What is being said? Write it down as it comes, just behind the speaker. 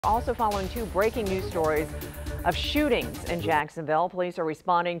Also following two breaking news stories of shootings in Jacksonville. Police are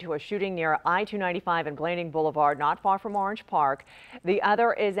responding to a shooting near I-295 and Blanding Boulevard, not far from Orange Park. The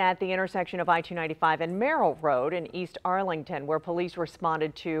other is at the intersection of I-295 and Merrill Road in East Arlington, where police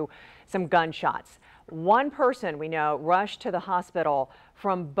responded to some gunshots. One person we know rushed to the hospital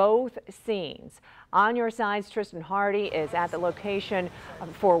from both scenes. On your sides, Tristan Hardy is at the location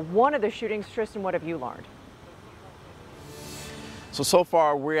for one of the shootings. Tristan, what have you learned? So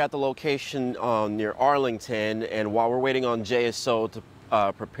far we're at the location near Arlington, and while we're waiting on JSO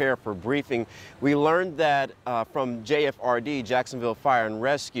to prepare for briefing, we learned that from JFRD, Jacksonville Fire and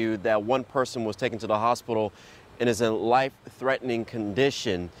Rescue, that one person was taken to the hospital and is in life-threatening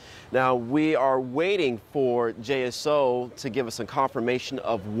condition. Now we are waiting for JSO to give us a confirmation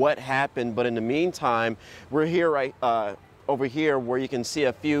of what happened, but in the meantime, we're here right over here where you can see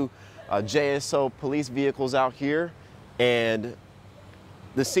a few JSO police vehicles out here, and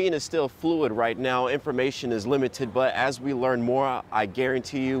the scene is still fluid right now. Information is limited, but as we learn more, I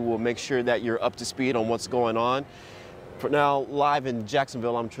guarantee you we'll make sure that you're up to speed on what's going on. For now, live in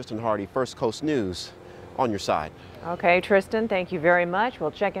Jacksonville, I'm Tristan Hardy, First Coast News, on your side. Okay, Tristan, thank you very much.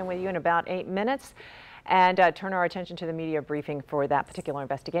 We'll check in with you in about 8 minutes and turn our attention to the media briefing for that particular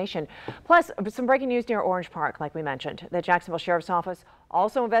investigation. Plus, some breaking news near Orange Park, like we mentioned. The Jacksonville Sheriff's Office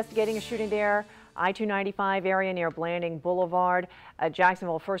also investigating a shooting there. I-295 area near Blanding Boulevard.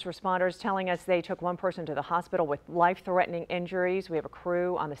 Jacksonville first responders telling us they took one person to the hospital with life-threatening injuries. We have a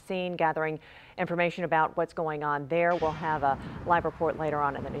crew on the scene gathering information about what's going on there. We'll have a live report later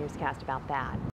on in the newscast about that.